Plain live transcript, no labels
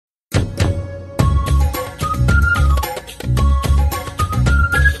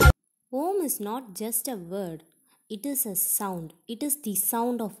is not just a word, it is a sound. It is the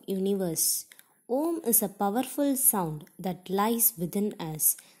sound of universe. Om is a powerful sound that lies within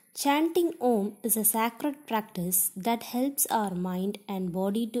us. Chanting Om is a sacred practice that helps our mind and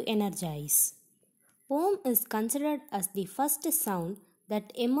body to energize. Om is considered as the first sound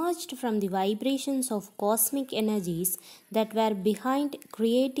that emerged from the vibrations of cosmic energies that were behind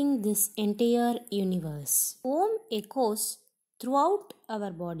creating this entire universe. Om echoes throughout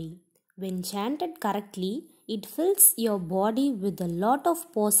our body. When chanted correctly, it fills your body with a lot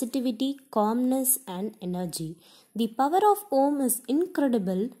of positivity, calmness, and energy. The power of Om is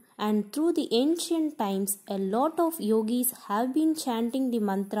incredible, and through the ancient times, a lot of yogis have been chanting the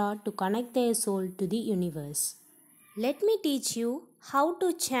mantra to connect their soul to the universe. Let me teach you how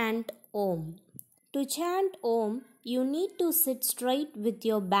to chant Om. To chant Om, you need to sit straight with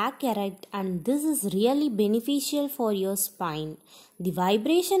your back erect, and this is really beneficial for your spine. The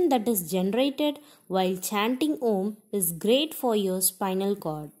vibration that is generated while chanting Om is great for your spinal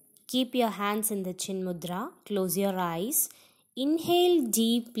cord. Keep your hands in the chin mudra, close your eyes, inhale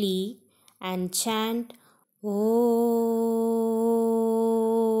deeply and chant Om.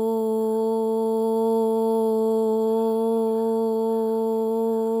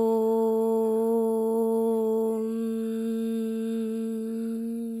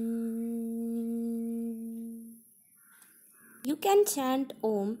 You can chant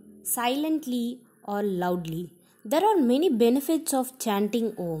Om silently or loudly. There are many benefits of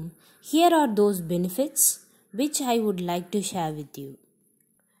chanting Om. Here are those benefits which I would like to share with you.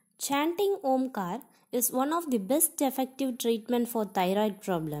 Chanting Omkar is one of the best effective treatment for thyroid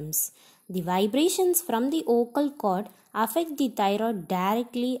problems. The vibrations from the vocal cord affect the thyroid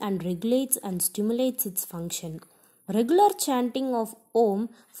directly and regulates and stimulates its function. Regular chanting of Om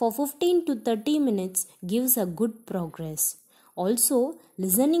for 15 to 30 minutes gives a good progress. Also,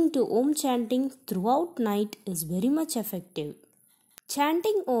 listening to Om chanting throughout night is very much effective.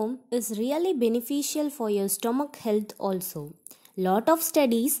 Chanting Om is really beneficial for your stomach health also. Lot of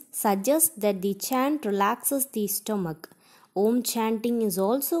studies suggest that the chant relaxes the stomach. Om chanting is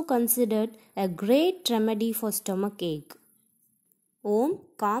also considered a great remedy for stomach ache. Om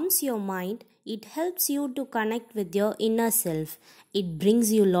calms your mind. It helps you to connect with your inner self. It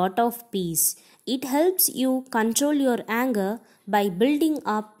brings you lot of peace. It helps you control your anger by building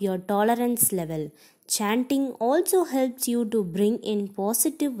up your tolerance level. Chanting also helps you to bring in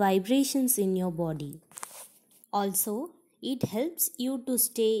positive vibrations in your body. Also, it helps you to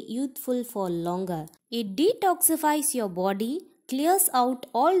stay youthful for longer. It detoxifies your body, clears out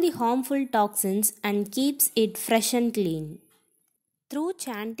all the harmful toxins, and keeps it fresh and clean. Through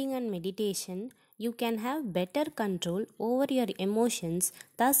chanting and meditation, you can have better control over your emotions,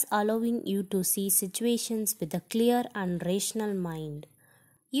 thus allowing you to see situations with a clear and rational mind.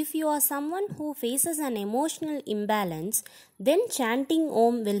 If you are someone who faces an emotional imbalance, then chanting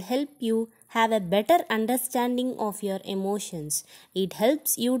Om will help you have a better understanding of your emotions. It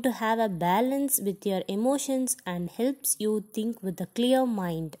helps you to have a balance with your emotions and helps you think with a clear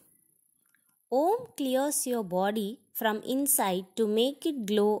mind. Om clears your body from inside to make it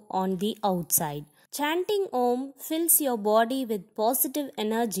glow on the outside. Chanting Om fills your body with positive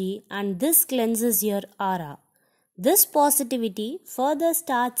energy, and this cleanses your aura. This positivity further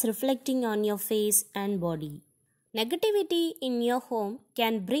starts reflecting on your face and body. Negativity in your home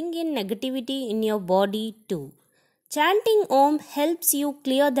can bring in negativity in your body too. Chanting Om helps you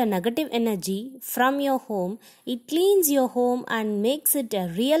clear the negative energy from your home. It cleans your home and makes it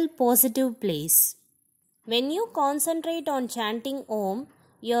a real positive place. When you concentrate on chanting Om,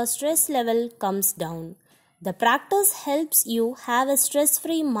 your stress level comes down. The practice helps you have a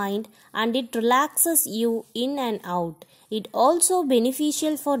stress-free mind and it relaxes you in and out. It also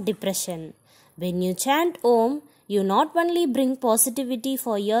beneficial for depression. When you chant Om, you not only bring positivity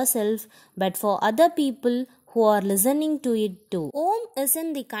for yourself but for other people who are listening to it too. Om is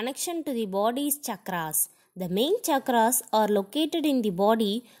in the connection to the body's chakras. The main chakras are located in the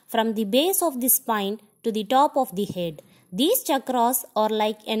body from the base of the spine to the top of the head. These chakras are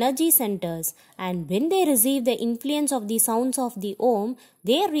like energy centers, and when they receive the influence of the sounds of the Om,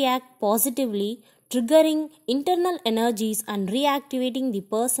 they react positively, triggering internal energies and reactivating the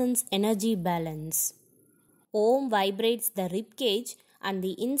person's energy balance. Om vibrates the ribcage and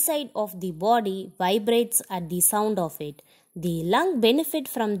the inside of the body vibrates at the sound of it. The lung benefit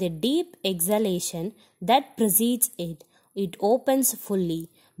from the deep exhalation that precedes it. It opens fully.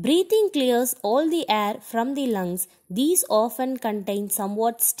 Breathing clears all the air from the lungs. These often contain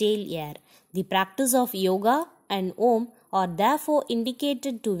somewhat stale air. The practice of yoga and Om are therefore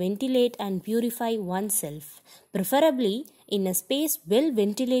indicated to ventilate and purify oneself, preferably in a space well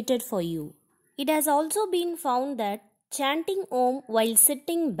ventilated for you. It has also been found that chanting Om while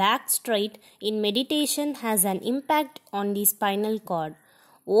sitting back straight in meditation has an impact on the spinal cord.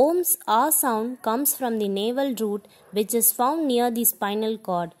 Om's R sound comes from the navel root, which is found near the spinal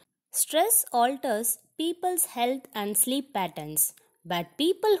cord. Stress alters people's health and sleep patterns, but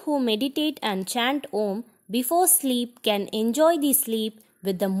people who meditate and chant Om before sleep can enjoy the sleep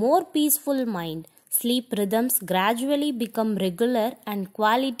with a more peaceful mind. Sleep rhythms gradually become regular and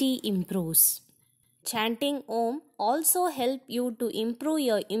quality improves. Chanting Om also help you to improve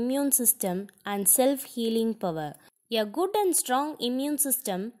your immune system and self-healing power. A good and strong immune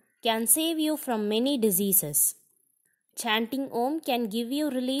system can save you from many diseases. Chanting Om can give you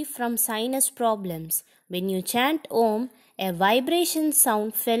relief from sinus problems. When you chant Om, a vibration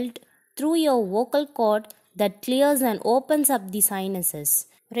sound felt through your vocal cord that clears and opens up the sinuses.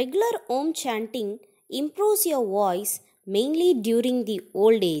 Regular Om chanting improves your voice mainly during the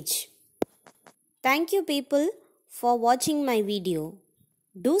old age. Thank you people for watching my video.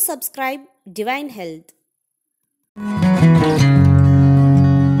 Do subscribe Divine Health.